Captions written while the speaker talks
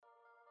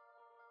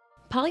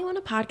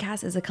Polywana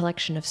Podcast is a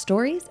collection of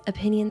stories,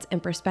 opinions,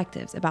 and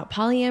perspectives about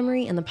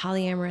polyamory and the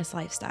polyamorous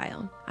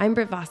lifestyle. I'm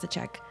Britt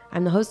Vasicek.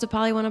 I'm the host of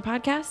Polywana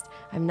Podcast.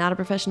 I'm not a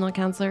professional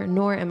counselor,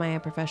 nor am I a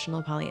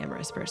professional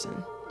polyamorous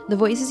person. The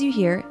voices you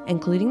hear,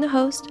 including the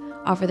host,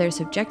 offer their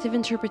subjective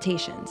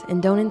interpretations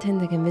and don't intend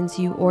to convince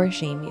you or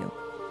shame you.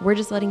 We're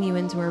just letting you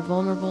into our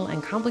vulnerable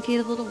and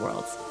complicated little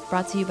worlds,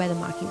 brought to you by the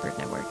Mockingbird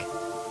Network.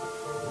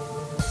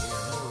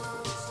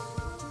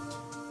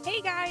 Hey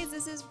guys,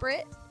 this is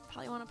Britt,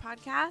 Polywana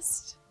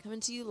Podcast, coming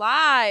to you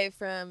live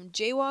from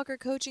Jaywalker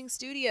Coaching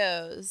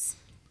Studios.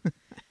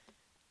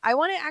 I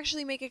want to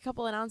actually make a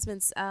couple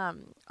announcements.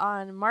 On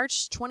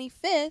March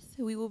 25th,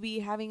 we will be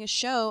having a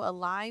show, a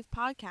live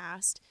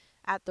podcast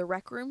at the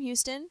Rec Room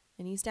Houston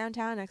in East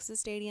Downtown next to the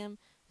stadium.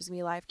 There's going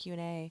to be a live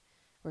Q&A.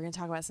 We're going to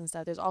talk about some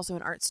stuff. There's also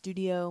an art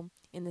studio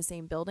in the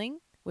same building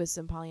with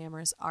some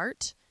polyamorous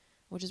art,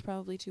 which is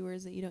probably two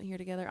words that you don't hear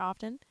together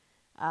often.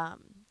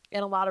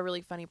 And a lot of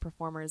really funny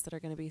performers that are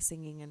going to be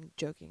singing and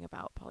joking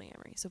about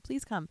polyamory. So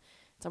please come.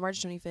 It's on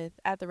March 25th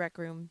at the Rec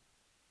Room.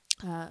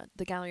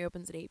 The gallery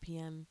opens at 8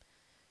 p.m.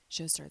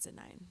 Show starts at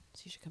 9.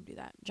 So you should come do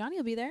that. Johnny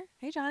will be there.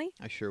 Hey, Johnny.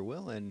 I sure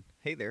will. And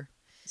hey there.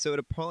 So at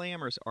a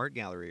polyamorous art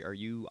gallery, are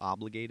you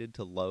obligated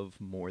to love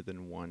more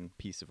than one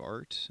piece of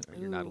art? Or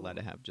you're not allowed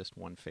to have just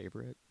one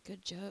favorite?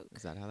 Good joke.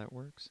 Is that how that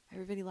works?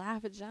 Everybody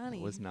laugh at Johnny.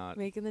 It was not.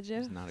 Making the joke. It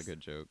was not a good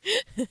joke.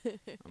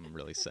 I'm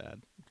really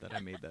sad that I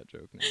made that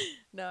joke now.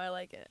 No, I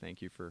like it.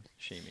 Thank you for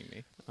shaming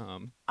me.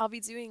 I'll be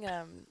doing,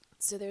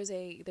 so there's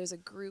a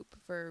group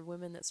for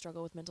women that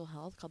struggle with mental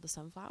health called the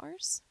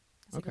Sunflowers.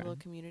 It's like a little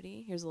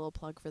community. Here's a little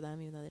plug for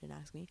them, even though they didn't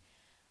ask me.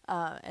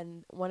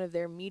 And one of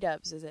their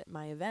meetups is at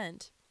my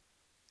event.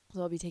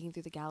 So I'll be taking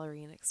through the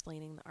gallery and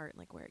explaining the art and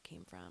like where it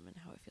came from and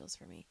how it feels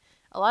for me.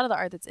 A lot of the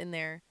art that's in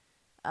there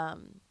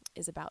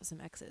is about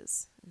some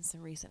exes and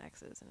some recent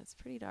exes, and it's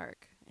pretty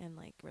dark and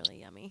like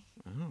really yummy.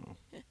 Oh,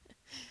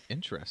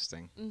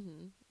 interesting.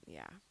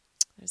 Yeah,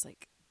 there's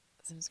like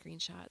some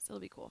screenshots. It'll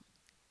be cool.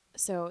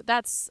 So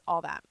that's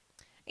all that.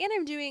 And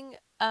I'm doing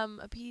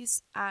a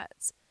piece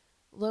at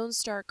Lone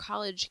Star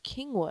College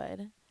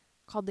Kingwood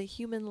called The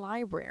Human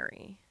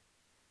Library.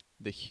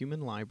 The Human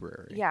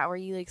Library. Yeah, where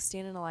you like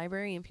stand in a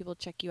library and people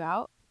check you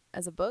out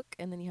as a book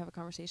and then you have a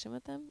conversation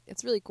with them.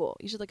 It's really cool.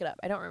 You should look it up.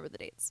 I don't remember the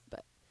dates,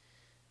 but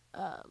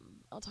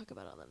I'll talk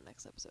about it on the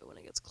next episode when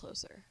it gets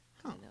closer.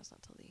 I know it's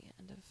not till the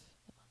end of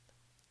the month.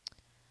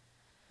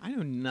 I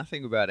know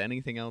nothing about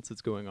anything else that's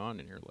going on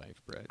in your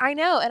life, Brett. I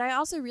know, and I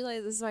also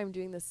realize this is why I'm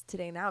doing this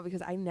today now,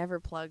 because I never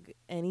plug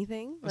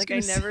anything. Like, I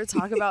never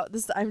talk about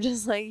this. I'm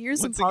just like, here's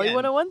some Poly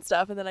 101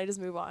 stuff, and then I just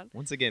move on.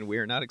 Once again, we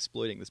are not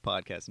exploiting this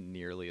podcast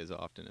nearly as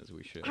often as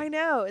we should. I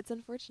know. It's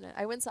unfortunate.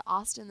 I went to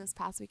Austin this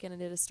past weekend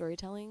and did a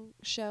storytelling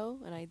show,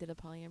 and I did a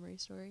polyamory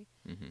story.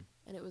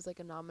 And it was like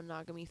a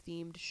non-monogamy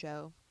themed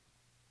show.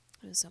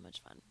 It was so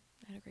much fun.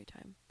 I had a great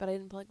time. But I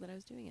didn't plug that I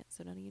was doing it,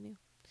 so none of you knew.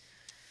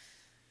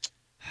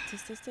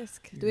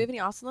 Tisk. Do we have any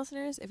Austin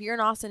listeners? If you're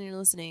in Austin and you're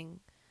listening,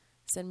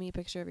 send me a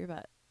picture of your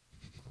butt.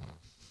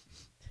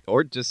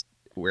 Or just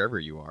wherever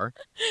you are,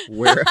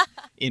 where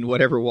in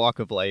whatever walk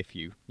of life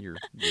you're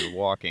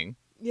walking.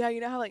 Yeah,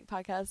 you know how like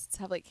podcasts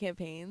have like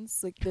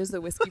campaigns? Like there's the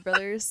Whiskey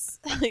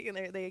Brothers, like,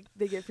 and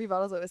they get free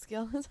bottles of whiskey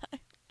all the time.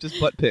 Just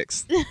butt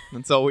pics.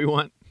 That's all we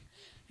want.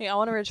 Hey, I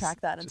want to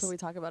retract that until we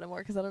talk about it more,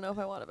 because I don't know if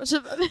I want a bunch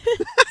of butt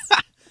pics.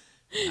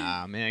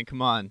 Ah, man,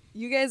 come on.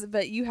 You guys,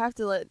 but you have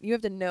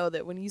to know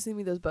that when you send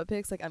me those butt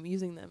pics, like I'm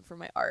using them for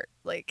my art.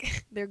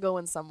 Like they're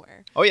going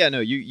somewhere. Oh yeah,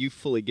 no, you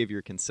fully give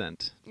your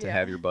consent to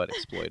have your butt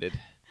exploited.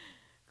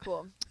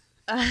 Cool.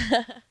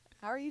 How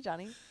are you,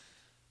 Johnny?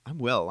 I'm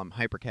well. I'm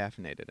hyper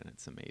caffeinated and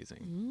it's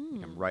amazing.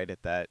 Like, I'm right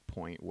at that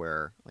point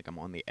where like I'm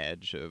on the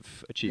edge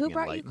of achieving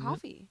enlightenment. Who brought you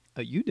coffee?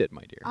 You did,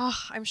 my dear. Oh,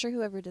 I'm sure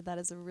whoever did that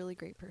is a really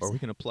great person. Are we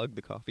gonna plug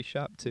the coffee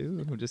shop too,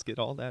 and we'll just get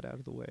all that out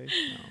of the way?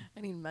 No. I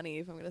need money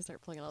if I'm gonna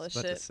start plugging all this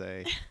shit. I shit. was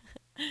about to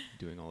say,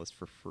 doing all this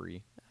for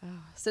free.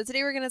 So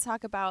today we're gonna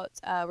talk about.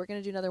 We're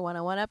gonna do another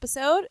one-on-one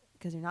episode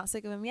because you're not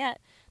sick of them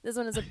yet. This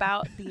one is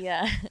about the.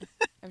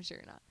 I'm sure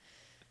you're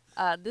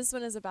not. This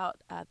one is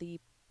about the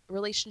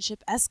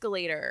relationship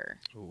escalator.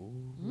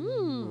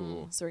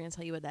 Ooh. So we're going to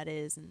tell you what that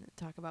is and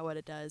talk about what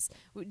it does.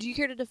 Do you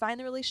care to define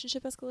the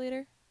relationship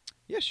escalator?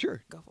 Yeah,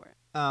 sure. Go for it.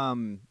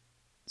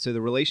 So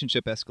the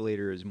relationship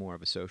escalator is more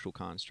of a social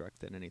construct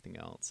than anything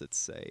else.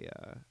 It's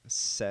a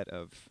set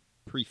of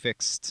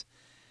prefixed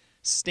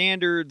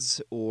standards,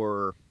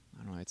 or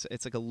I don't know.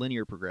 It's like a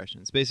linear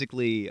progression. It's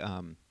basically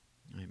I'm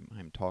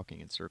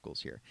talking in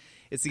circles here.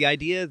 It's the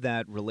idea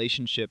that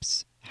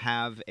relationships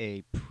have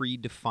a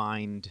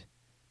predefined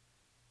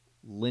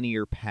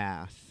linear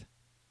path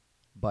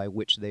by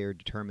which they are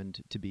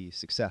determined to be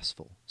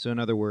successful. So in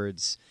other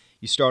words,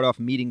 you start off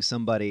meeting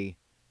somebody,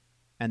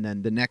 and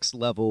then the next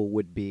level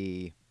would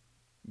be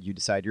you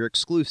decide you're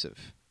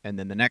exclusive. And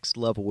then the next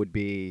level would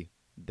be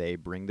they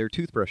bring their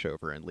toothbrush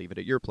over and leave it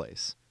at your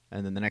place.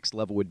 And then the next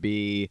level would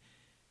be,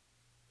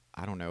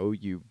 I don't know,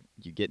 you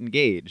get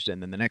engaged.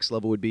 And then the next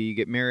level would be you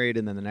get married.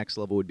 And then the next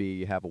level would be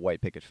you have a white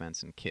picket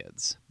fence and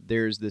kids.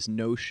 There's this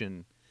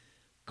notion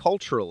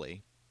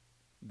culturally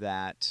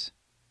that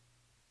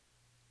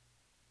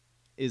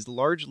is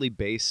largely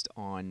based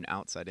on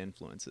outside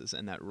influences,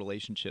 and that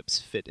relationships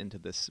fit into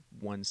this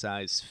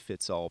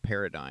one-size-fits-all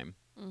paradigm.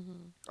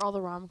 Mm-hmm. All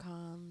the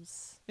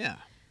rom-coms. Yeah.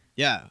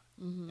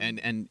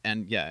 Mm-hmm.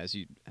 And yeah, as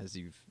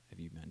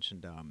you've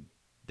mentioned,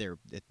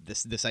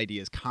 this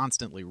idea is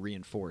constantly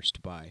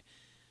reinforced by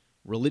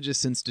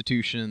religious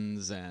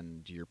institutions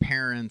and your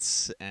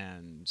parents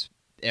and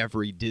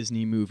every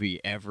Disney movie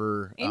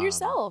ever, And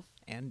yourself.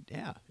 and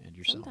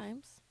yourself.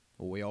 Sometimes.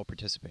 Well, we all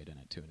participate in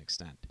it to an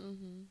extent.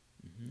 Mm-hmm.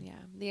 Mm-hmm. Yeah,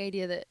 the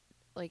idea that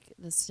like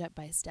the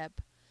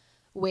step-by-step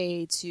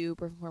way to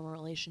perform a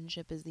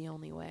relationship is the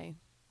only way.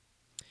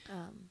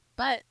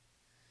 But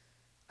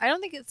I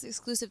don't think it's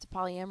exclusive to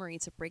polyamory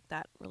to break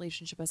that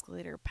relationship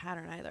escalator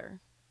pattern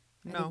either.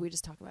 I think we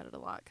just talk about it a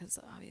lot because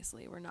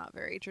obviously we're not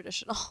very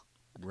traditional.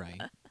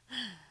 Right.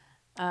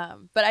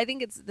 But I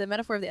think it's the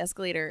metaphor of the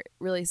escalator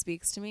really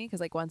speaks to me because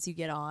like once you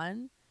get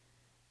on,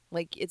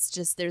 like it's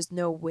just there's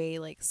no way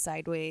like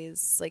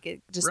sideways, like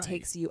it just Right.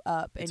 takes you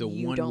up It's and a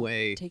you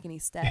one-way- don't take any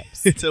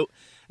steps.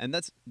 And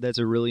that's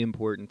a really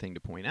important thing to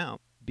point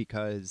out,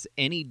 because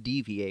any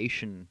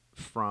deviation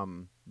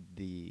from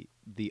the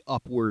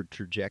upward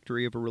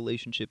trajectory of a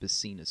relationship is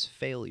seen as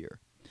failure.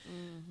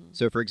 Mm-hmm.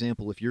 So, for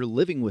example, if you're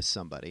living with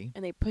somebody,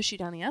 And they push you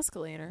down the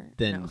escalator.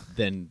 then no.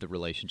 then the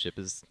relationship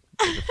is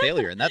a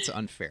failure, and that's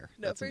unfair.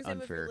 No, That's for an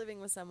example, if unfair. you're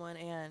living with someone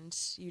and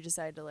you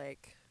decide to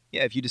like,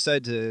 Yeah, if you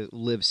decide to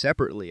live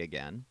separately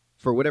again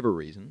for whatever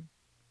reason,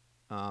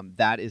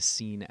 that is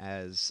seen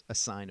as a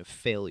sign of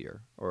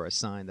failure or a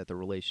sign that the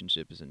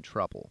relationship is in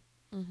trouble.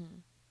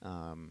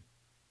 mm-hmm.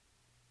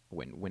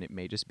 When it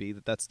may just be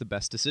that that's the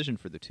best decision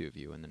for the two of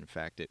you, and in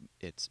fact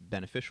it's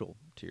beneficial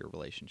to your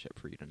relationship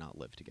for you to not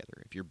live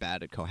together if you're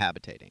bad at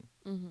cohabitating,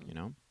 Mm-hmm. you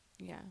know?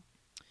 Yeah.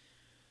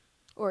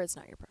 Or it's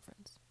not your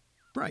preference.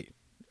 Right.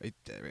 It,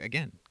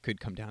 again, could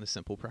come down to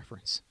simple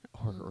preference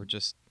or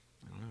just,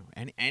 I don't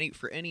know, any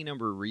for any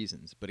number of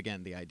reasons. But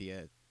again, the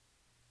idea,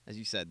 as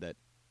you said, that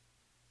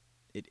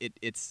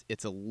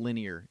it's a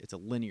linear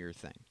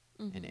thing.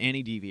 Mm-hmm. And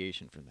any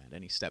deviation from that,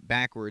 any step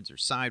backwards or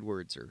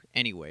sidewards or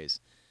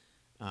anyways,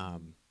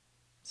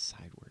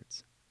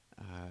 sidewards,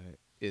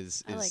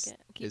 is I like it.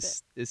 Keep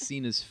is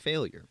seen as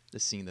failure.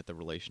 Is seen that the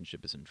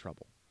relationship is in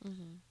trouble.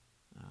 Mm-hmm.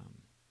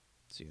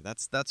 So yeah,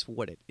 that's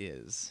what it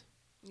is.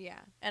 Yeah,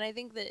 and I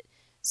think that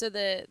so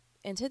the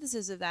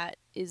antithesis of that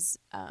is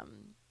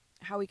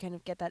how we kind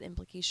of get that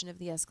implication of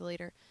the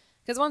escalator.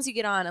 Because once you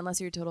get on, unless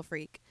you're a total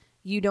freak,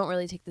 you don't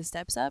really take the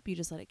steps up. You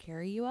just let it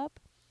carry you up.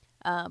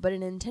 But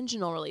an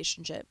intentional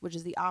relationship, which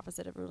is the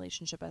opposite of a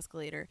relationship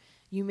escalator,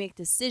 you make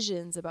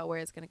decisions about where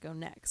it's going to go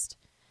next.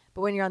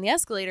 But when you're on the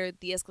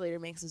escalator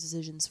makes those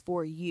decisions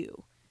for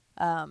you.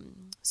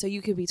 So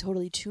you could be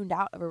totally tuned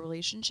out of a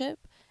relationship,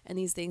 and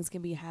these things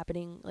can be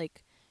happening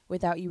like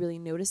without you really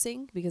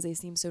noticing because they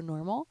seem so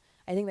normal.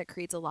 I think that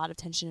creates a lot of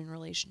tension in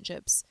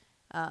relationships.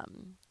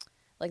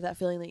 Like that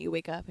feeling that you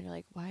wake up and you're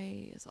like,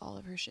 why is all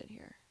of her shit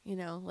here? You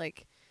know,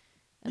 like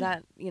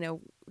that, you know,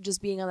 just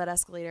being on that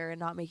escalator and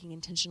not making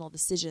intentional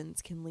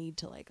decisions can lead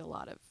to like a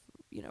lot of,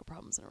 you know,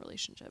 problems in a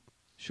relationship.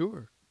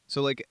 Sure.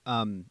 So like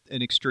an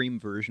extreme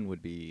version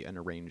would be an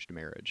arranged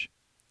marriage.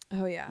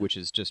 Oh yeah. Which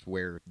is just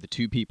where the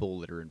two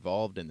people that are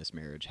involved in this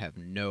marriage have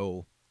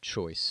no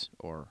choice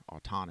or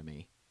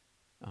autonomy.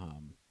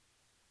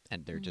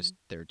 And they're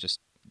just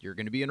you're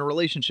going to be in a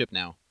relationship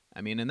now. I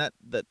mean, and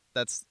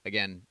that's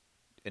again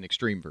an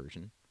extreme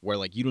version where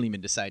like you don't even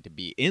decide to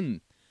be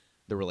in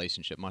the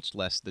relationship, much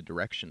less the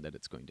direction that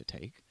it's going to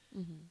take.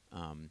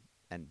 Mm-hmm.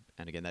 And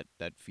again,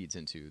 that feeds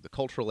into the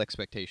cultural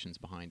expectations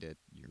behind it,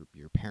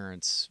 your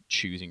parents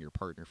choosing your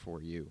partner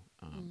for you.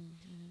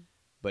 Mm-hmm.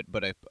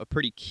 But a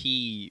pretty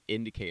key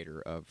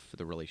indicator of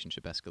the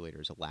relationship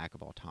escalator is a lack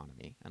of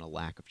autonomy and a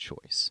lack of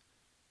choice.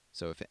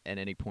 So if at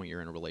any point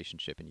you're in a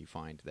relationship and you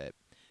find that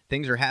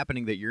things are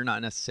happening that you're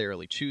not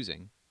necessarily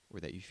choosing or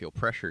that you feel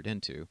pressured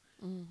into,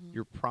 Mm-hmm.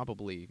 you're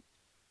probably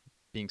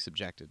being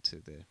subjected to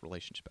the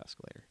relationship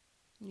escalator.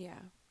 Yeah.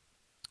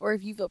 Or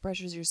if you feel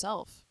pressures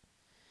yourself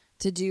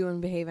to do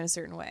and behave in a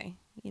certain way,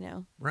 you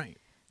know. Right.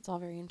 It's all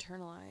very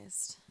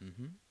internalized.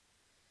 Mm-hmm.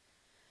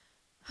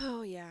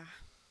 Oh, yeah.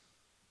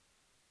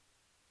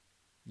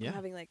 Yeah. I'm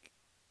having like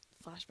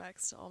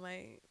flashbacks to all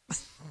my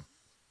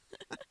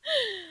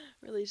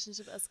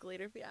relationship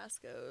escalator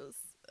fiascos.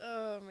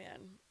 Oh,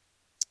 man.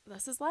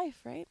 This is life,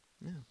 right?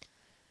 Yeah.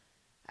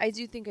 I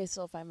do think I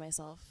still find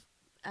myself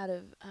out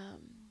of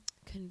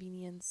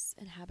convenience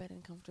and habit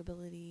and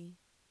comfortability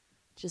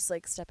just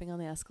like stepping on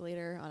the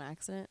escalator on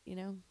accident, you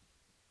know?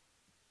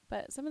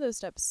 But some of those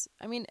steps,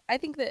 I mean, I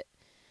think that,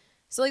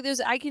 so like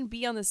I can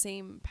be on the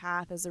same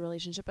path as the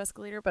relationship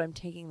escalator, but I'm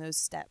taking those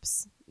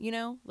steps, you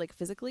know, like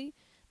physically.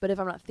 But if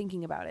I'm not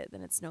thinking about it,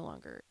 then it's no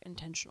longer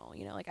intentional,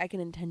 you know? Like I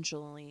can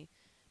intentionally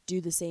do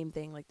the same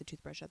thing, like the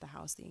toothbrush at the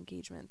house, the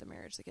engagement, the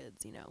marriage, the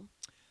kids, you know?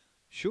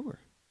 Sure.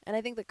 And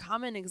I think the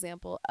common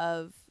example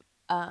of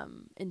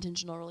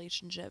intentional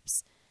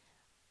relationships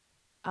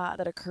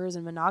that occurs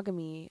in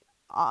monogamy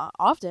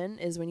often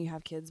is when you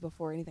have kids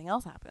before anything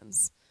else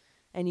happens.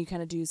 and you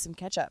kind of do some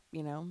catch up,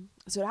 you know?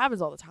 So it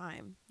happens all the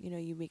time. You know,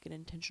 you make an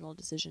intentional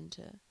decision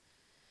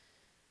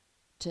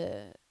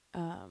to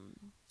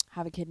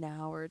have a kid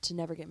now or to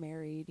never get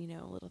married, you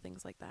know, little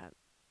things like that.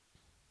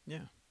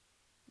 Yeah.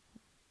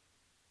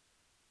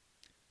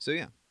 So,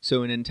 yeah.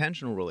 So, an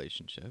intentional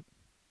relationship,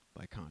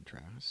 by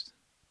contrast,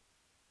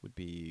 would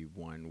be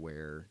one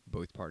where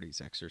both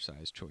parties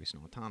exercise choice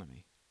and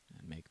autonomy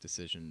and make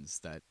decisions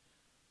that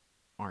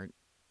aren't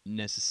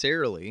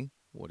necessarily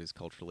what is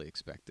culturally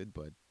expected,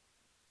 but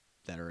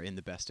that are in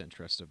the best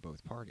interest of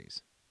both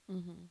parties.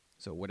 Mm-hmm.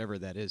 So, whatever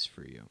that is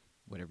for you,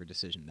 whatever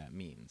decision that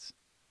means.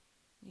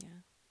 Yeah.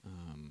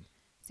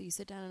 So you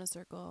sit down in a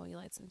circle, you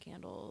light some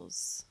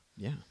candles.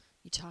 Yeah.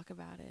 You talk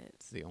about it.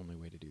 It's the only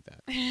way to do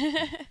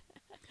that.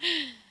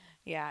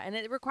 Yeah, and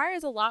it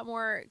requires a lot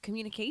more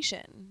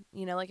communication.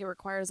 You know, like it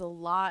requires a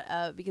lot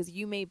of, because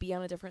you may be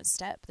on a different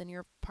step than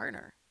your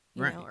partner,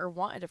 you Right. know, or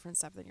want a different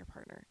step than your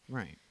partner.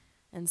 Right.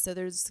 And so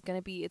there's going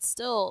to be, it's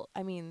still,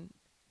 I mean,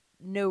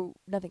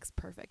 nothing's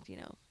perfect, you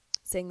know.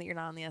 Saying that you're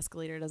not on the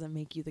escalator doesn't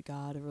make you the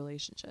god of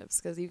relationships,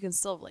 because you can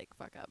still like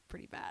fuck up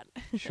pretty bad.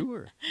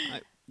 Sure.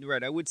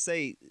 Right. I would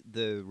say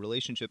the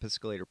relationship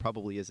escalator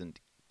probably isn't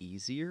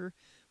easier,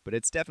 but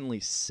it's definitely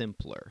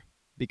simpler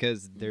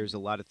because there's a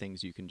lot of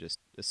things you can just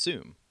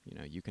assume. You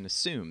know, you can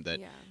assume that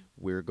Yeah.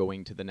 we're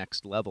going to the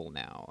next level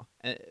now.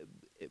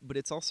 But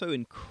it's also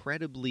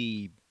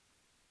incredibly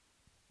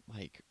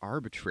like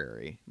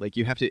arbitrary. Like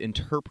you have to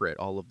interpret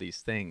all of these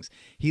things.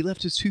 He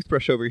left his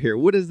toothbrush over here.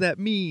 What does that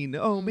mean?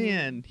 Oh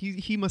man,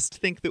 he must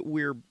think that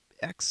we're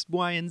X,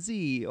 Y, and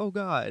Z. Oh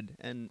God.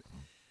 And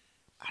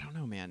I don't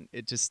know, man.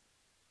 It just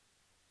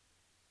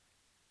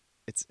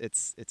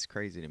it's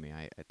crazy to me.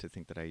 I to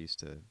think that I used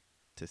to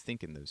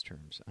think in those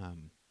terms.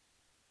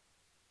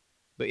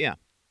 But yeah.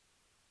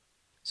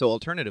 So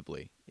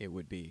alternatively, it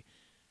would be,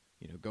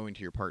 you know, going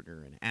to your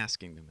partner and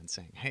asking them and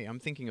saying, "Hey, I'm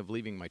thinking of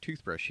leaving my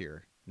toothbrush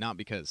here, not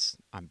because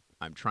I'm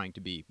trying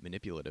to be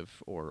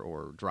manipulative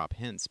or drop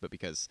hints, but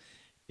because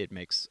it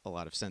makes a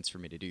lot of sense for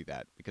me to do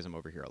that because I'm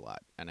over here a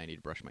lot and I need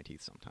to brush my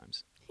teeth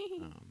sometimes."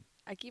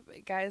 I keep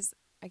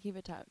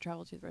a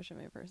travel toothbrush in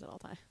my purse at all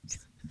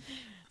times,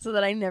 so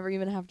that I never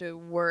even have to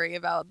worry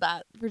about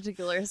that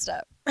particular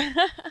step.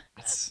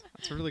 That's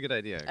a really good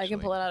idea, actually. I can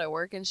pull it out at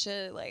work and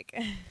shit. Like,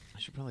 I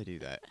should probably do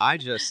that. I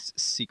just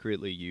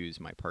secretly use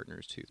my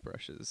partner's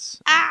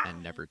toothbrushes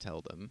and never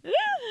tell them.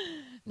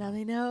 now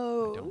they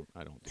know.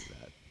 I don't do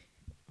that.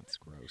 That's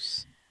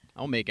gross.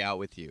 I'll make out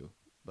with you,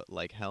 but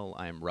like hell,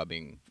 I am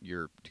rubbing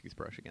your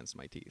toothbrush against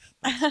my teeth.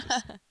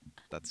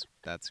 That's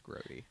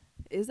grody.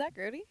 Is that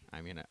grody?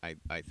 I mean,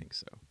 I think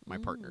so. My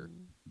partner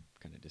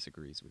kind of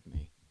disagrees with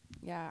me.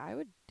 Yeah, I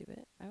would do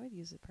it. I would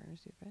use a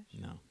partner's toothbrush.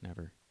 No,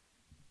 never.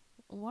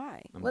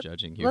 Why? I'm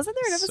judging you. Wasn't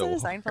there an episode so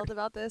of hard. Seinfeld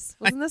about this?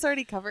 Wasn't this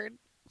already covered?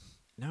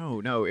 No,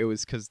 it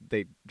was because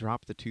they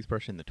dropped the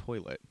toothbrush in the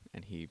toilet,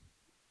 and he.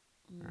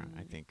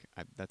 I think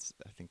that's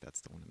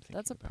the one I'm thinking.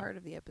 That's a about. part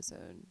of the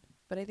episode,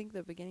 but I think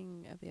the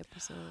beginning of the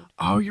episode.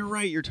 Oh, you're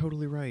right. You're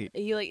totally right.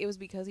 It was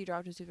because he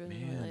dropped his toothbrush in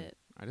the Man, toilet.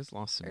 I just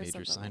lost some or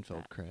major something like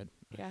Seinfeld that. cred.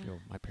 Yeah. I feel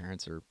my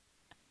parents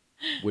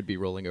would be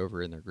rolling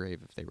over in their grave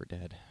if they were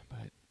dead,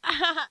 but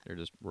they're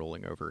just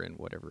rolling over in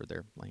whatever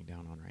they're laying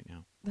down on right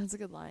now. That's a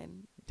good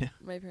line. Yeah.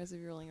 My parents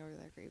would be rolling over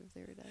their grave if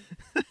they were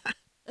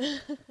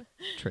dead.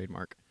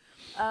 Trademark.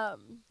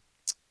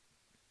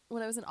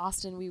 When I was in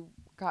Austin, we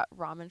got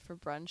ramen for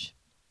brunch,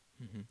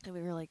 Mm-hmm. and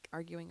we were like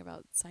arguing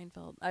about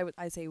Seinfeld.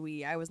 I say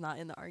we. I was not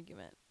in the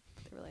argument.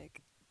 But they were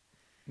like,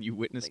 You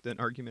witnessed an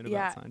argument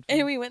yeah. about Seinfeld?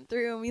 And we went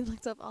through and we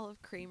looked up all of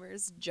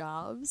Kramer's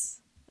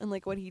jobs and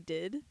like what he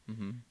did.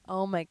 Mm-hmm.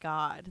 Oh my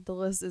God, the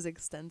list is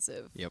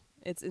extensive. Yep.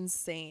 It's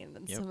insane,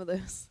 and Yep. some of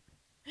those.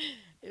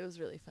 It was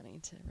really funny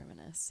to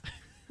reminisce.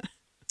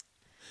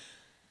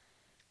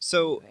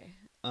 So,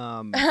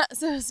 Anyway.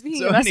 So speaking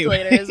So of anyway.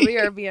 escalators, we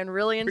are being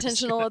really We're just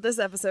intentional gonna- with this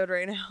episode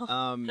right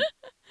now.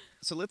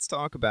 So let's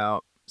talk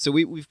about. So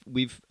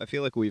we've I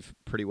feel like we've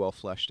pretty well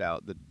fleshed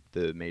out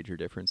the major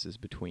differences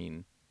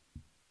between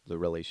the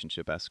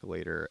relationship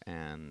escalator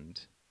and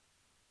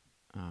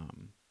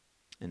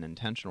an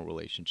intentional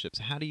relationship.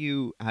 So how do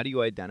you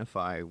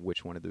identify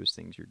which one of those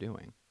things you're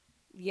doing?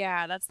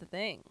 Yeah, that's the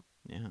thing.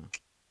 Yeah.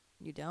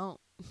 You don't.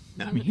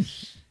 I mean,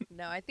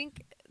 No, I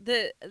think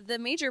the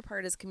major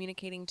part is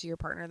communicating to your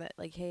partner that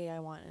like, hey, I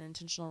want an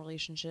intentional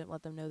relationship.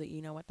 Let them know that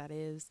you know what that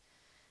is,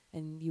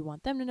 and you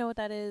want them to know what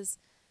that is,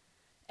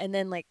 and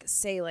then like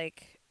say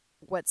like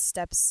what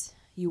steps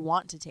you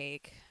want to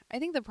take. I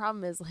think the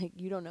problem is like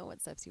you don't know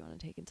what steps you want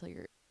to take until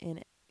you're in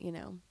it, you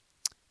know.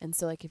 And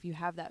so like if you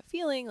have that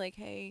feeling like,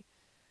 hey,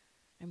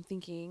 I'm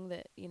thinking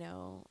that, you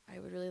know, I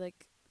would really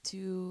like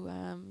to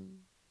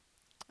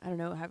I don't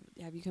know, have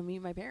you come meet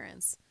my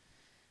parents.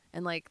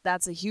 And like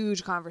that's a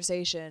huge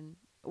conversation,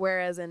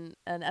 whereas in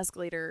an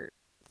escalator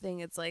thing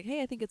it's like,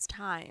 hey, I think it's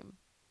time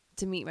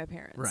to meet my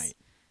parents. right.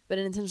 But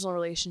an intentional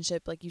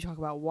relationship, like you talk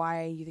about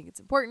why you think it's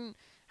important,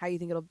 how you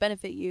think it'll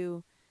benefit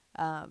you,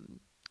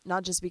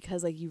 not just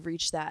because like you've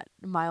reached that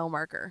mile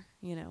marker,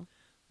 you know.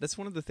 That's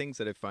one of the things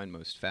that I find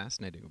most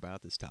fascinating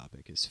about this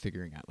topic is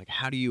figuring out, like,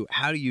 how do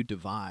you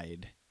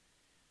divide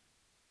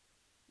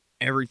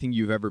everything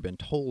you've ever been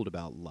told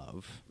about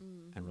love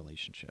and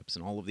relationships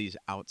and all of these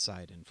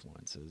outside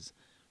influences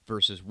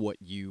versus what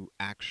you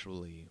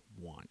actually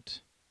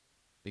want?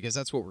 Because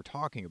that's what we're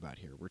talking about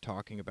here. We're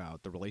talking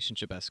about the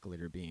relationship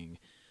escalator being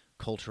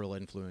cultural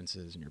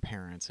influences and your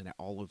parents and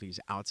all of these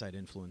outside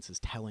influences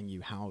telling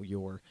you how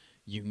your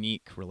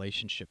unique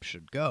relationship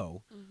should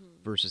go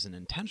versus an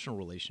intentional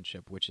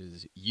relationship, which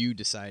is you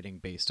deciding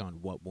based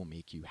on what will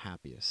make you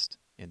happiest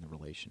in the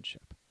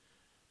relationship.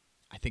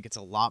 I think it's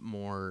a lot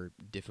more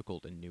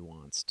difficult and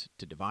nuanced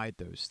to divide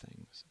those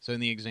things. So in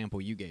the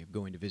example you gave,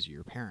 going to visit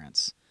your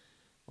parents,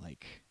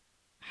 like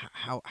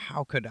how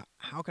could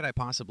I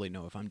possibly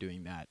know if I'm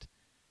doing that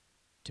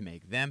to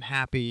make them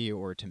happy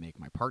or to make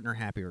my partner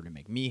happy or to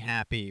make me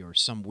happy or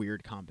some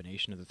weird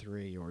combination of the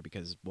three or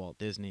because Walt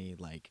Disney,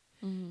 like,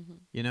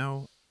 you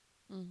know?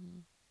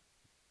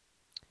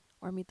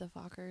 Or Meet the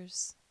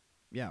Fockers.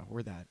 Yeah,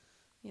 or that.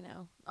 You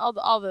know,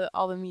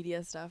 all the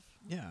media stuff.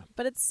 Yeah.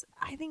 But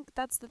I think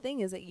that's the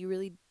thing is that you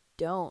really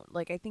don't.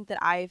 Like, I think that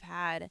I've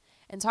had,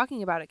 and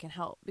talking about it can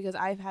help because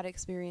I've had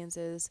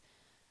experiences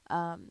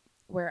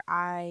where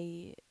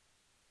I'm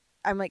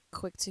like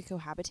quick to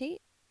cohabitate,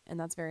 and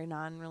that's very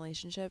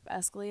non-relationship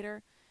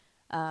escalator.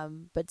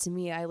 But to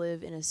me, I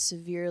live in a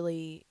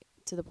severely,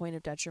 to the point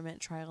of detriment,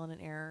 trial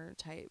and error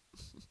type,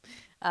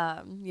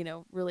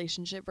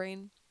 relationship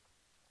brain.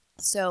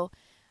 So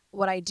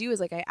what I do is,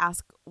 like, I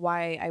ask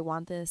why I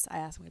want this. I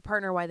ask my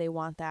partner why they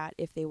want that,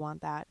 if they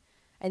want that.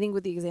 I think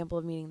with the example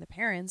of meeting the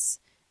parents,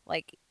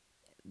 like,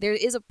 there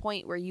is a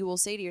point where you will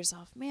say to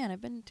yourself, man,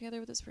 I've been together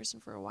with this person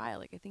for a while.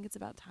 Like, I think it's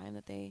about time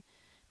that they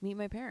meet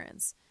my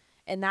parents.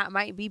 And that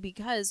might be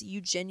because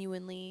you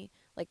genuinely,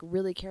 like,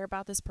 really care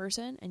about this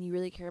person and you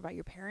really care about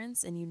your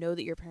parents and you know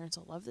that your parents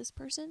will love this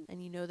person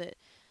and you know that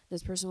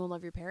this person will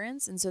love your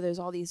parents. And so there's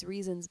all these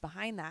reasons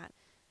behind that.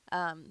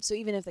 So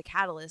even if the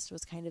catalyst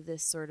was kind of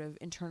this sort of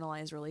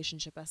internalized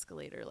relationship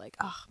escalator, like,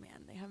 oh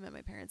man, they haven't met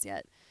my parents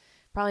yet,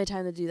 probably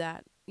time to do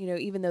that. You know,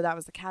 even though that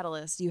was the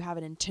catalyst, you have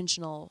an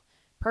intentional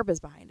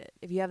purpose behind it.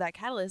 If you have that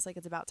catalyst, like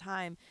it's about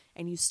time,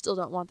 and you still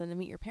don't want them to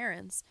meet your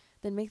parents,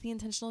 then make the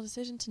intentional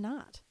decision to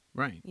not.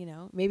 Right. You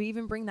know, maybe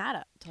even bring that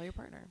up. Tell your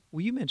partner.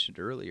 Well, you mentioned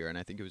earlier, and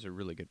I think it was a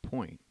really good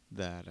point,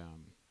 that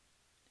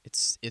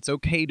it's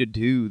okay to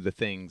do the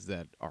things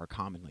that are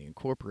commonly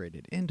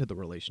incorporated into the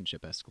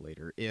relationship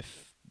escalator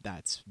if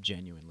that's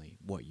genuinely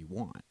what you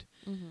want.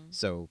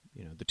 So,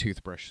 you know, the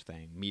toothbrush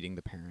thing, meeting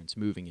the parents,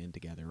 moving in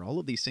together, all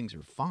of these things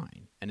are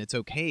fine. And it's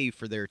okay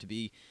for there to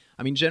be,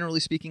 I mean, generally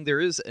speaking, there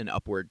is an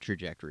upward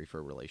trajectory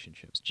for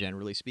relationships.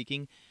 Generally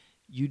speaking,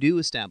 you do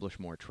establish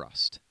more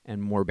trust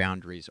and more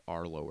boundaries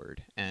are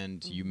lowered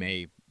and you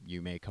may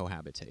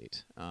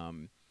cohabitate.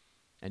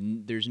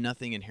 And there's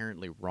nothing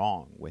inherently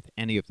wrong with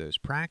any of those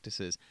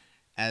practices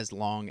as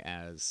long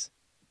as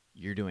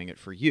you're doing it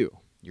for you.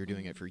 You're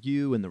doing it for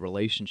you and the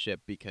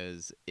relationship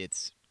because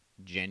it's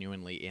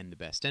genuinely in the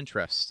best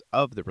interest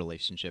of the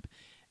relationship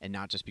and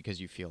not just because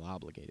you feel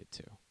obligated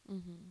to.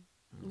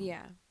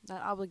 Yeah,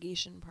 that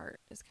obligation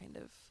part is kind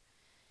of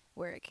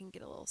where it can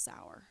get a little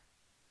sour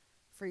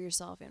for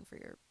yourself and for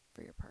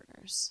your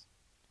partners,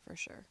 for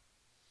sure.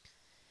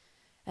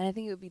 And I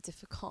think it would be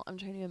difficult. I'm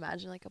trying to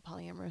imagine like a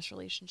polyamorous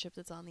relationship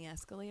that's on the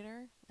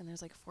escalator and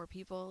there's like 4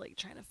 people like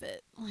trying to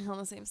fit like on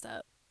the same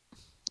step.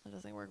 It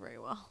doesn't work very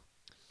well.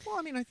 Well,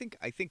 I mean, I think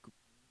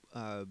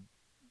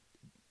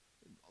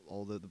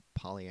although the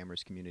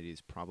polyamorous community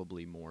is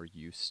probably more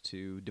used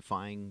to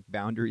defying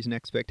boundaries and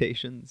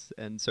expectations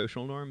and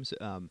social norms,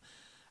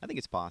 I think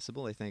it's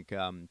possible. I think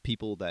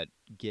people that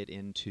get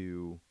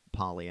into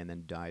poly and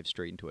then dive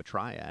straight into a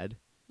triad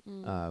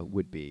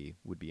would be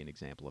an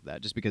example of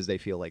that, just because they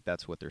feel like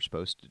that's what they're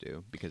supposed to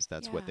do, because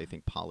that's what they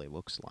think poly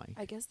looks like.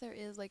 I guess there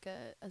is like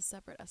a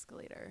separate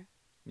escalator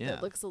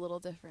that looks a little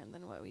different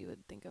than what we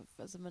would think of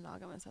as a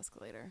monogamous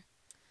escalator.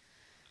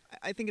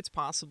 I think it's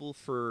possible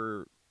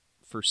for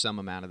some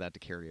amount of that to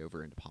carry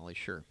over into poly.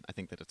 Sure, I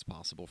think that it's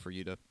possible for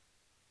you to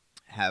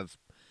have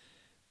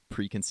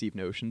preconceived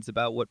notions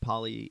about what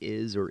poly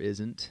is or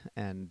isn't,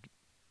 and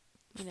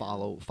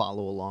follow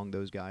along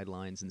those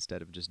guidelines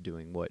instead of just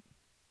doing what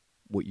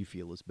you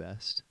feel is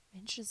best.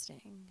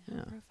 Interesting.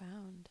 How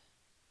profound.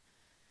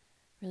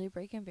 Really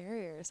breaking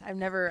barriers. I've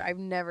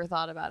never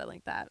thought about it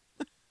like that.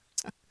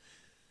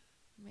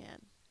 Man,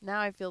 now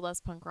I feel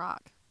less punk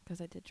rock because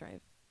I did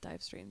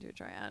dive straight into a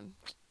triad.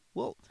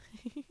 Well,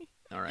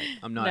 all right.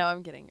 I'm not. No,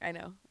 I'm kidding. I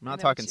know. I'm not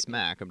talking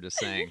smack. I'm just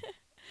saying,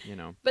 you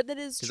know. But that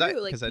is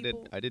true. Because I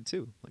did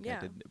too. Like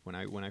I did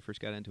when I first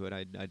got into it.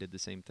 I did the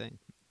same thing.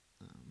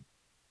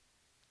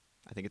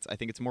 I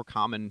think it's more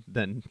common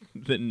than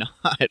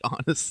not,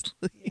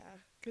 honestly. Yeah,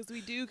 because we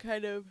do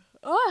kind of.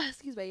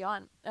 Excuse me,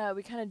 yawn.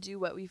 We kind of do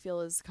what we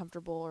feel is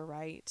comfortable or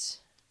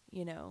right,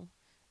 you know,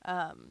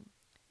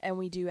 and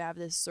we do have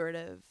this sort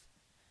of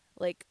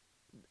like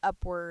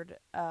upward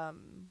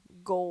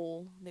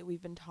goal that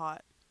we've been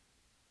taught,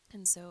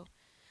 and so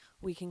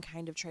we can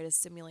kind of try to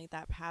simulate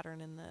that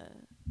pattern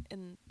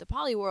in the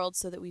poly world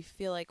so that we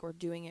feel like we're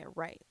doing it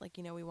right. Like,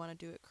 you know, we want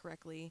to do it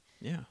correctly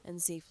Yeah. and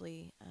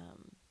safely.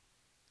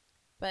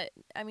 But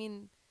I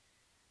mean,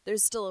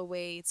 there's still a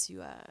way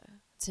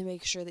to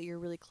make sure that you're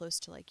really close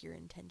to like your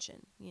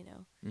intention, you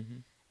know, Mm-hmm.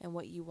 and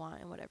what you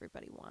want and what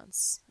everybody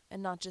wants,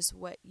 and not just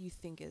what you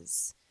think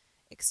is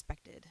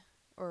expected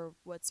or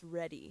what's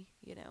ready,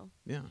 you know.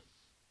 Yeah.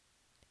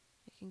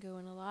 It can go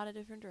in a lot of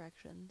different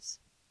directions.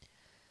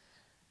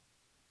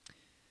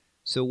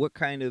 So what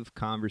kind of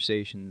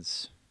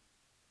conversations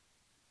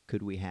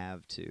could we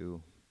have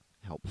to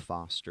help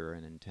foster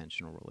an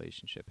intentional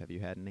relationship? Have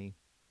you had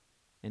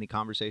any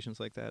conversations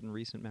like that in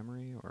recent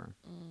memory, or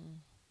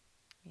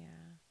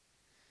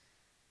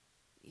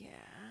Yeah.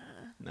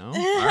 no?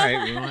 All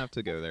right, we don't have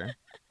to go there.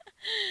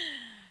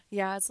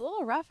 Yeah, it's a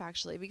little rough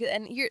actually, because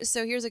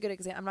here's a good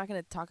example. I'm not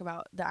going to talk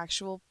about the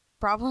actual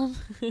problem.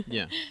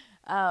 Yeah.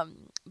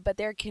 But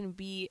there can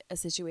be a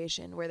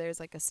situation where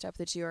there's like a step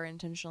that you are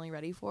intentionally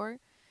ready for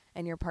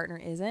and your partner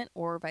isn't,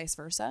 or vice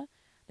versa.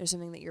 There's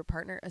something that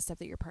a step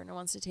that your partner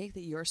wants to take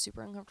that you're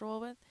super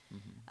uncomfortable with.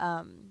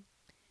 Mm-hmm.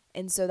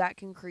 And so that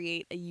can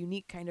create a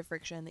unique kind of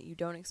friction that you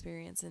don't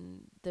experience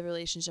in the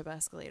relationship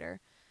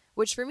escalator,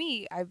 which for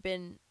me,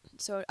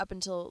 so up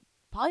until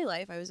poly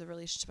life, I was a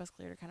relationship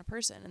escalator kind of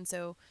person. And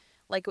so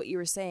like what you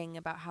were saying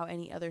about how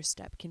any other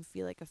step can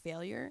feel like a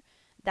failure,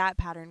 that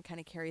pattern kind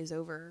of carries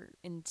over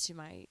into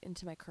my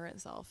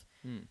current self.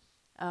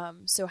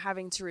 So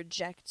having to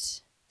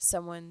reject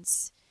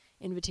someone's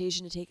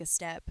invitation to take a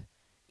step,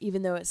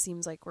 even though it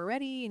seems like we're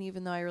ready, and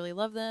even though I really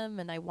love them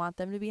and I want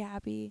them to be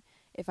happy,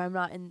 if I'm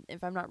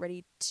not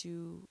ready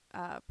to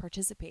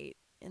participate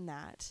in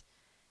that,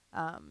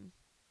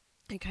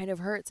 it kind of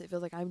hurts. It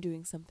feels like I'm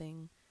doing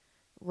something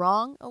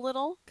wrong a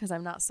little because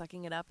I'm not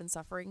sucking it up and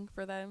suffering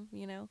for them,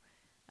 you know.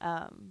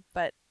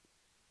 But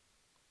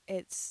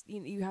it's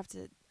you have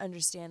to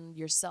understand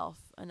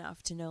yourself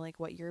enough to know like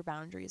what your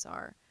boundaries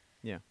are.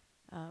 Yeah.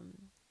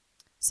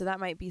 So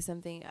that might be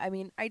something. I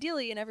mean,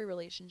 ideally in every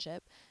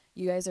relationship,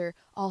 you guys are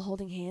all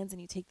holding hands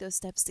and you take those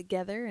steps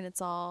together, and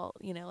it's all,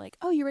 you know, like,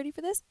 oh, you ready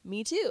for this?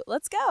 Me too.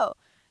 Let's go.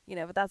 You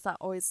know, but that's not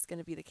always going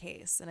to be the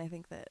case. And I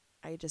think that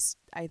I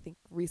think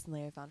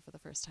recently I found for the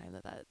first time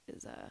that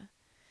is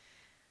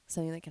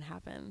something that can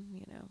happen,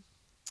 you know.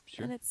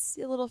 Sure. And it's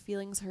a little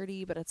feelings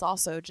hurty, but it's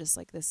also just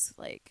like this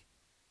like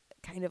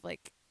kind of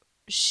like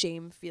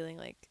shame feeling,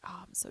 like,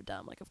 oh, I'm so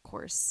dumb. Like, of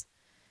course,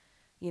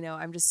 you know,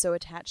 I'm just so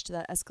attached to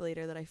that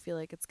escalator that I feel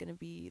like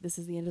this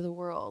is the end of the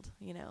world,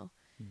 you know,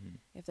 Mm-hmm.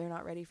 if they're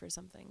not ready for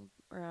something,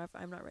 or if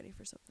I'm not ready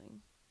for something.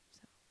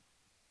 So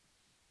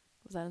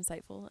was that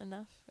insightful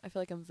enough? I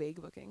feel like I'm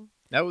vague booking.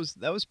 That was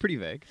pretty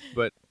vague,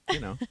 but you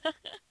know,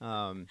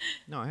 no,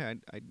 I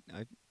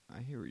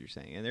hear what you're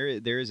saying, and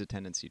there is a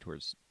tendency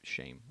towards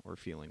shame or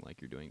feeling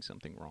like you're doing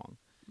something wrong.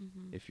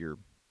 Mm-hmm. If you're,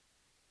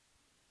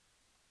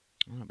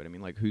 I don't know, but I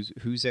mean, like,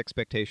 whose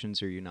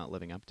expectations are you not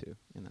living up to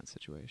in that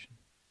situation?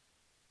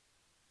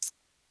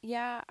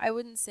 Yeah, I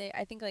wouldn't say.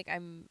 I think like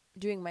I'm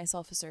doing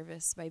myself a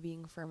service by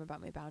being firm about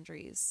my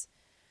boundaries.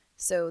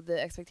 So the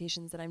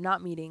expectations that I'm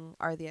not meeting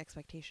are the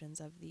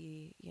expectations of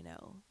the, you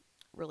know,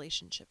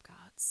 relationship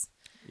gods.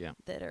 Yeah.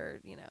 That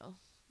are, you know.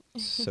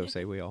 So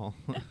say we all.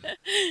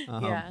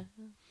 Yeah.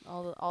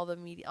 All the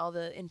media, all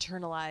the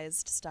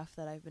internalized stuff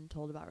that I've been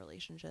told about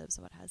relationships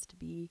and what has to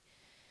be.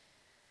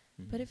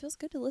 Mm-hmm. But it feels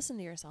good to listen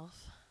to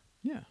yourself.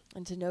 Yeah.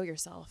 And to know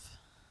yourself.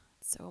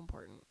 It's so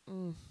important.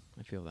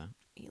 I feel that.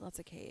 Eat lots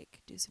of cake,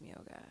 do some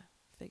yoga,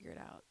 figure it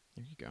out.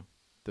 There you go.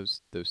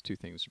 Those two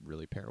things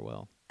really pair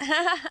well.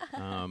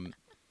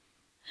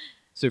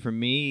 So for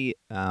me,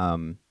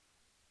 probably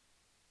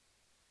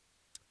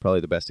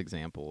the best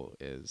example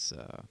is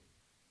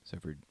so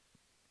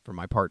for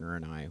my partner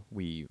and I,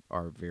 we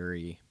are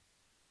very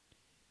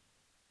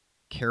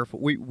careful.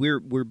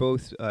 We're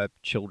both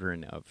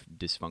children of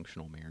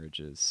dysfunctional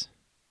marriages,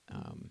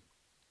 and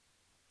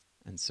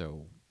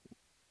so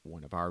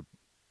one of our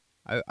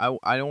I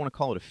don't want to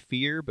call it a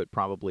fear, but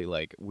probably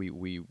like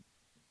we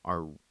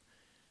are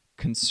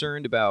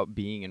concerned about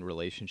being in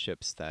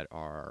relationships that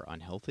are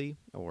unhealthy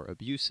or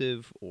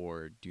abusive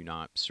or do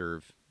not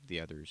serve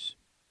the other's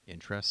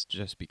interest,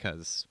 just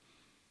because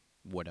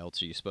what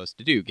else are you supposed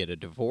to do? Get a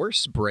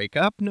divorce? Break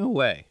up? No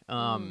way.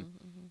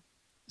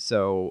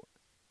 So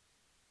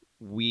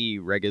we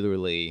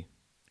regularly,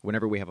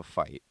 whenever we have a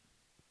fight,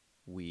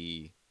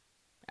 we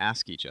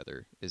ask each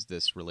other, is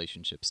this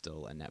relationship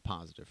still a net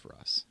positive for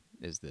us?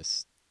 Is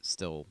this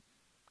still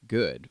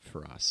good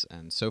for us?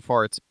 And so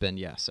far it's been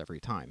yes every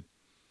time.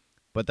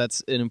 But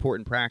that's an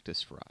important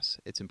practice for us.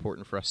 It's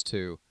important for us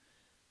to,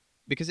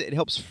 because it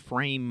helps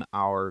frame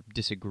our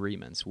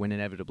disagreements when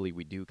inevitably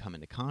we do come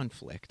into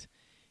conflict.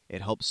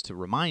 It helps to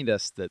remind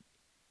us that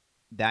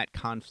that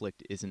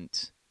conflict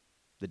isn't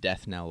the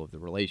death knell of the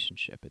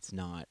relationship. It's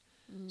not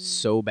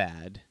so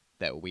bad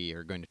that we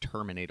are going to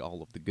terminate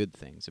all of the good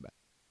things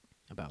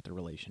about the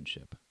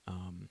relationship.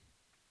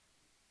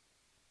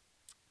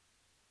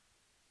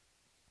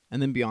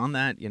 And then beyond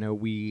that, you know,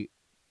 we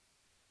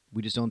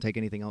just don't take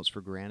anything else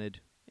for granted.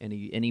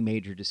 Any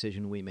major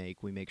decision we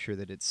make sure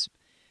that it's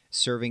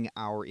serving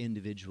our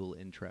individual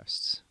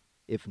interests,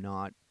 if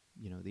not,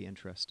 the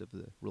interest of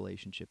the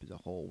relationship as a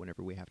whole.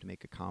 Whenever we have to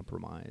make a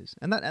compromise,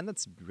 and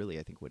that's really,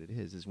 I think, what it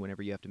is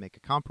whenever you have to make a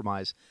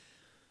compromise,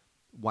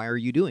 why are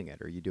you doing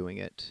it? Are you doing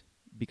it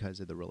because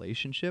of the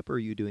relationship, or are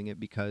you doing it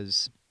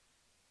because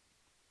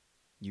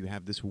you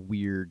have this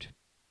weird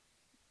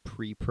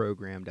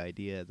pre-programmed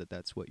idea that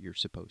that's what you're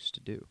supposed to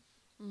do?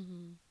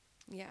 Mm-hmm.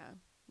 Yeah.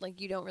 Like,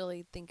 you don't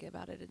really think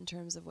about it in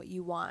terms of what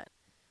you want.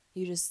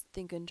 You just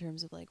think in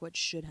terms of, like, what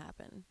should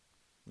happen.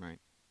 Right.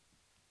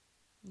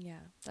 Yeah.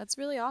 That's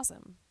really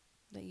awesome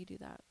that you do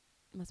that.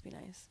 It must be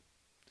nice.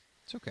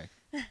 It's okay.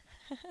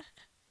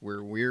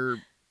 We're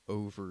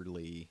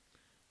overly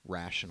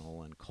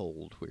rational and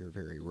cold. We're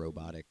very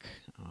robotic,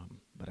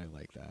 but I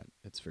like that.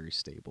 It's very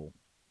stable.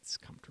 It's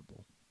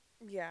comfortable.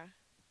 Yeah.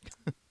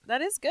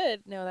 That is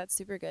good. No, that's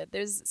super good.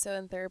 So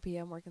in therapy,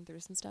 I'm working through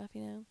some stuff,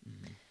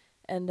 Mm-hmm.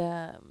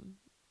 and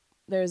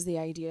there's the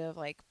idea of,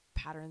 like,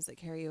 patterns that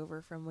carry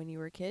over from when you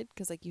were a kid,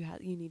 because, like, you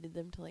needed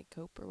them to, like,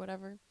 cope or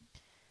whatever.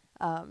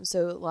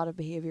 So a lot of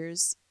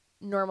behaviors,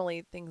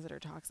 normally things that are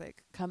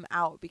toxic, come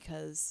out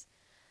because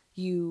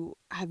you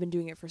have been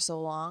doing it for so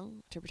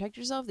long to protect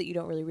yourself that you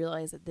don't really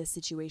realize that this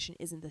situation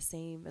isn't the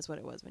same as what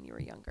it was when you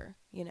were younger,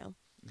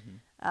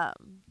 Mm-hmm.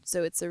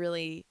 So it's a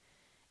really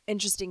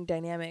interesting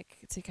dynamic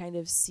to kind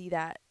of see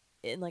that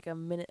in, like,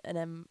 in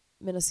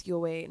a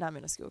minuscule way, not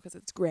minuscule because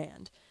it's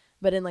grand,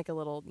 but in, like, a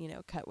little,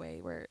 cut way,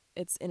 where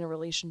it's in a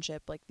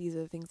relationship, like, these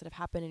are the things that have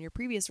happened in your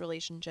previous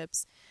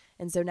relationships.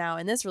 And so now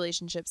in this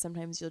relationship,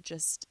 sometimes you'll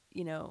just,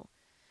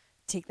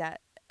 take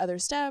that other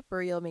step,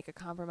 or you'll make a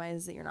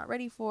compromise that you're not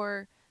ready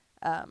for,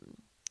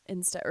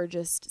 instead, or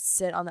just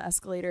sit on the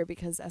escalator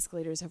because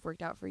escalators have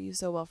worked out for you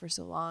so well for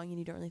so long and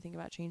you don't really think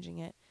about changing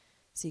it.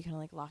 So you kind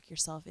of, like, lock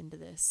yourself into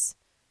this,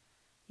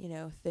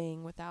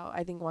 thing without,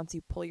 I think once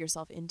you pull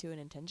yourself into an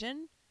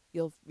intention,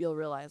 you'll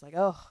realize, like,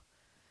 oh,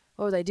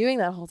 what was I doing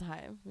that whole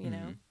time?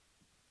 Mm-hmm.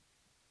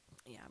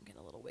 Yeah, I'm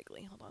getting a little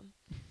wiggly. Hold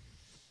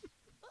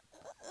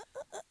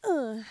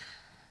on.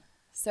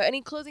 So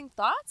any closing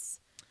thoughts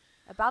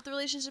about the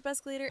relationship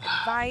escalator?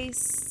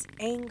 Advice,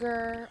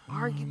 anger,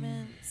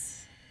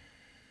 arguments?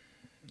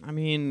 I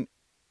mean,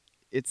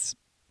 it's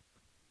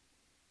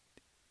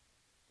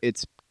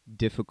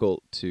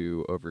difficult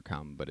to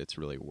overcome, but it's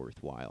really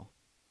worthwhile.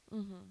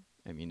 Mm-hmm.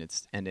 I mean,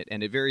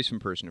 it varies from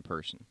person to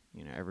person.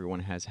 Everyone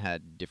has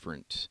had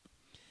different,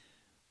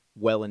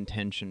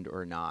 well-intentioned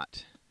or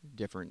not,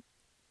 different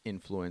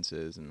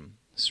influences and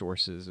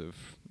sources of,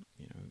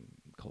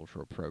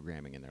 cultural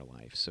programming in their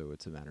life. So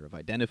it's a matter of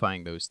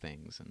identifying those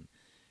things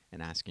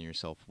and asking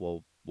yourself,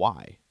 well,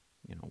 why?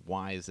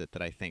 Why is it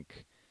that I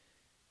think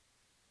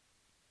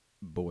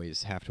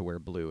boys have to wear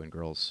blue and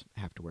girls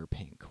have to wear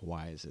pink?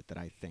 Why is it that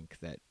I think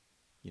that,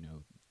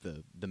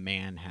 the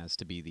man has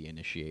to be the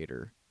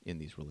initiator in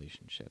these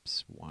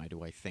relationships? Why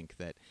do I think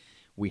that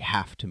we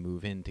have to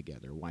move in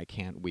together? Why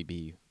can't we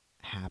be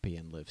happy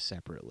and live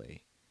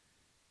separately?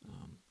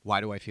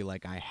 Why do I feel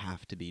like I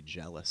have to be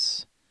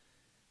jealous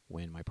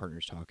when my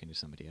partner's talking to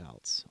somebody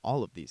else?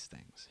 All of these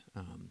things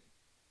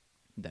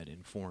that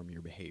inform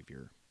your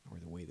behavior or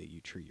the way that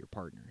you treat your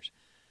partners.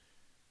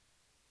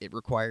 It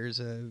requires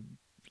a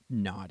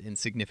not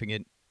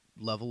insignificant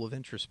level of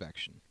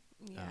introspection.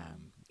 Yeah.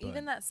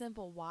 Even that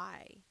simple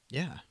why.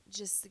 Yeah.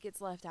 Just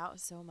gets left out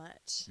so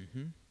much.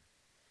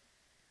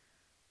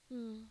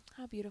 Mm-hmm.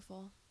 How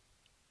beautiful.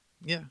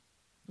 Yeah.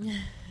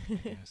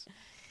 Yes.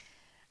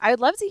 I would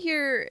love to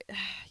hear,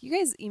 you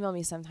guys email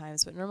me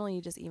sometimes, but normally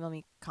you just email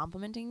me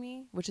complimenting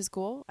me, which is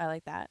cool. I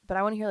like that. But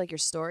I want to hear, like, your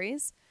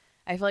stories.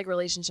 I feel like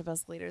relationship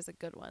escalator is a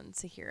good one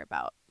to hear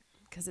about,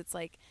 because it's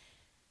like,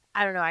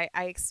 I don't know, I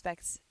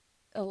expect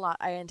a lot,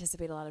 I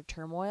anticipate a lot of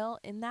turmoil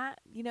in that,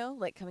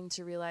 like, coming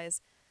to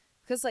realize,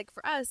 because, like,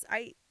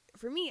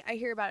 for me, I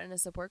hear about it in a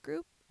support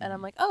group, and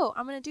I'm like, oh,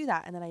 I'm going to do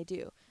that, and then I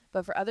do.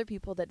 But for other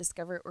people that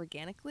discover it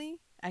organically,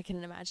 I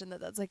can imagine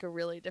that that's, like, a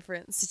really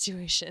different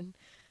situation.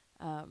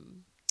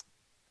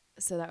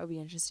 So that would be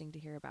interesting to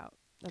hear about.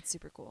 That's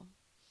super cool.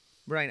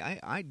 Right.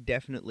 I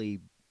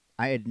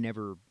had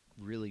never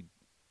really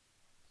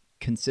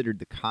considered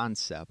the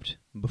concept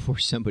before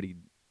somebody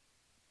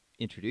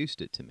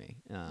introduced it to me.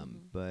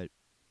 But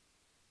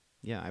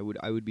yeah, I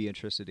would be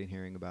interested in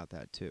hearing about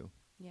that too.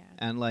 Yeah.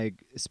 And,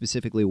 like,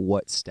 specifically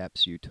what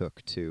steps you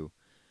took to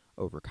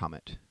overcome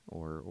it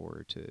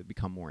or to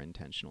become more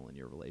intentional in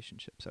your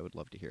relationships. I would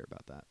love to hear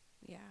about that.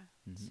 Yeah.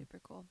 Super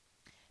cool.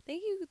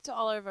 Thank you to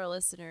all of our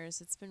listeners.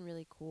 It's been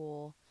really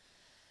cool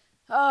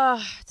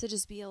to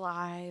just be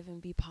alive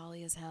and be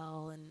poly as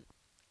hell, and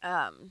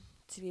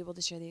to be able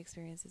to share the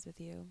experiences with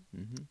you.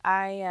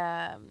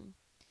 I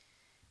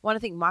want to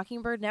thank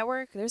Mockingbird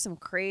Network. There's some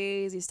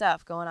crazy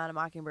stuff going on at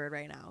Mockingbird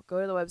right now.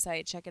 Go to the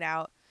website, check it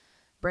out.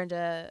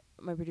 Brenda,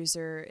 my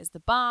producer, is the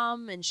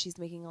bomb, and she's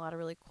making a lot of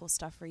really cool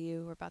stuff for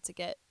you. We're about to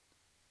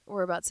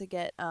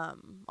get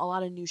a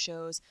lot of new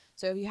shows.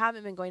 So if you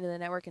haven't been going to the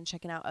network and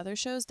checking out other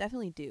shows,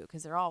 definitely do,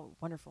 because they're all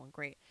wonderful and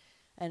great.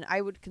 And I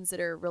would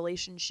consider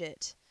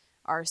Relationship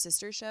our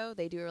sister show.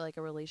 They do, like,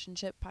 a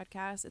relationship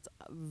podcast. It's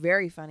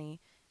very funny,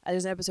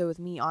 There's an episode with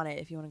me on it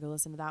if you want to go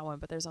listen to that one,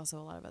 but there's also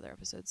a lot of other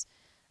episodes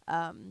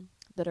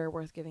that are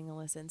worth giving a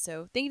listen.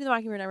 So thank you to the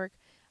Mockingbird Network,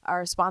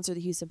 our sponsor,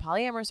 the Houston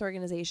Polyamorous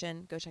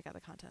Organization. Go check out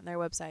the content on their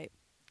website.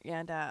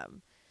 And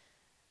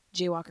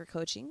Jaywalker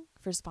Coaching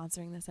for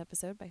sponsoring this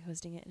episode by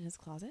hosting it in his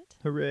closet.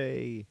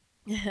 Hooray!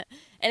 And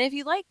if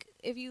you like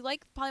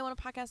Poly Wanna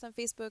Podcast on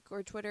Facebook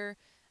or Twitter,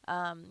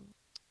 I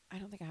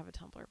don't think I have a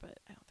Tumblr, but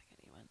I don't think I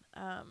need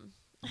one.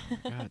 Oh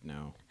God,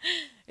 no.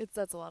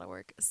 That's a lot of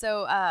work.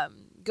 So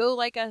go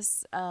like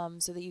us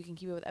so that you can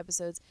keep up with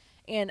episodes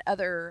and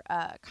other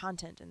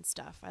content and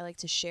stuff. I like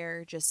to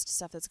share just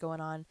stuff that's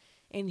going on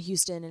in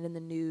Houston and in the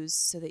news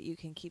so that you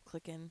can keep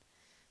clicking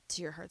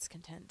to your heart's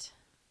content.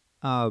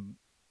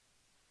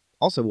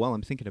 Also, while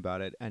I'm thinking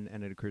about it, and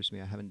it occurs to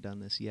me I haven't done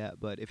this yet,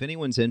 but if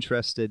anyone's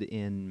interested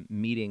in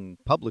meeting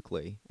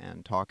publicly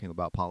and talking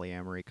about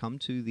polyamory, come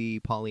to the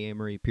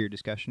Polyamory Peer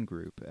Discussion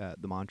Group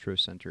at the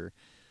Montrose Center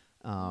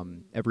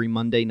every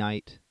Monday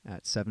night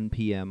at 7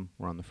 p.m.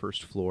 We're on the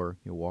first floor.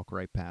 You'll walk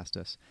right past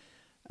us.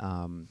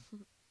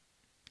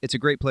 It's a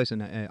great place,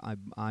 and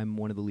I'm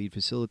one of the lead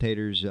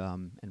facilitators,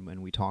 and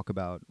when we talk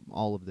about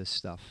all of this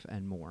stuff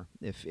and more,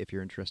 if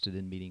you're interested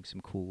in meeting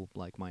some cool,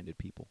 like-minded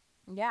people.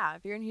 Yeah,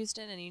 if you're in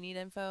Houston and you need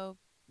info,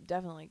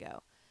 definitely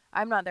go.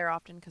 I'm not there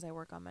often because I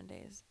work on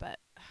Mondays, but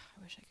I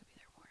wish I could be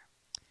there more.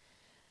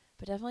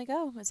 But definitely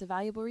go. It's a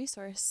valuable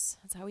resource.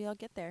 That's how we all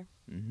get there.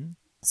 Mm-hmm.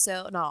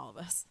 So, not all of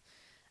us.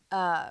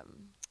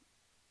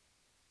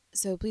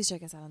 So please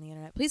check us out on the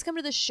internet. Please come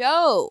to the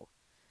show.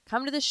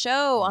 Come to the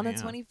show on the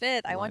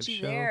 25th. I want you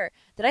show. there.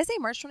 Did I say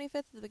March 25th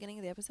at the beginning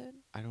of the episode?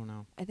 I don't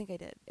know. I think I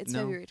did. It's No.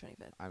 February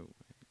 25th.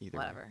 Either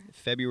Whatever. way.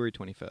 February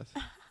 25th,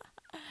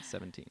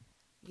 17.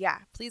 Yeah,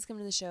 please come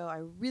to the show. I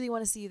really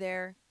want to see you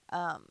there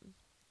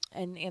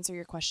and answer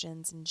your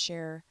questions and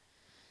share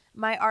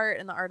my art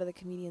and the art of the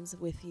comedians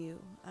with you.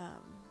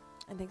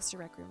 And thanks to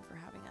Rec Room for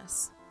having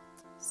us.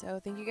 So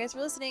thank you guys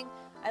for listening.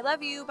 I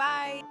love you.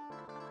 Bye.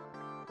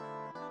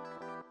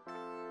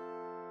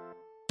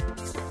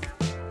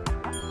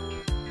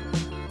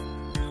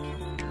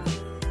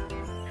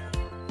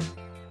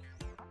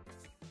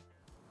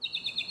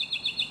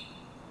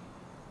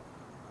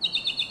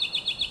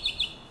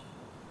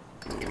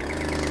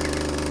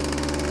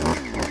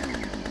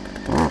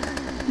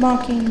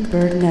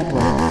 Mockingbird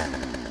Network.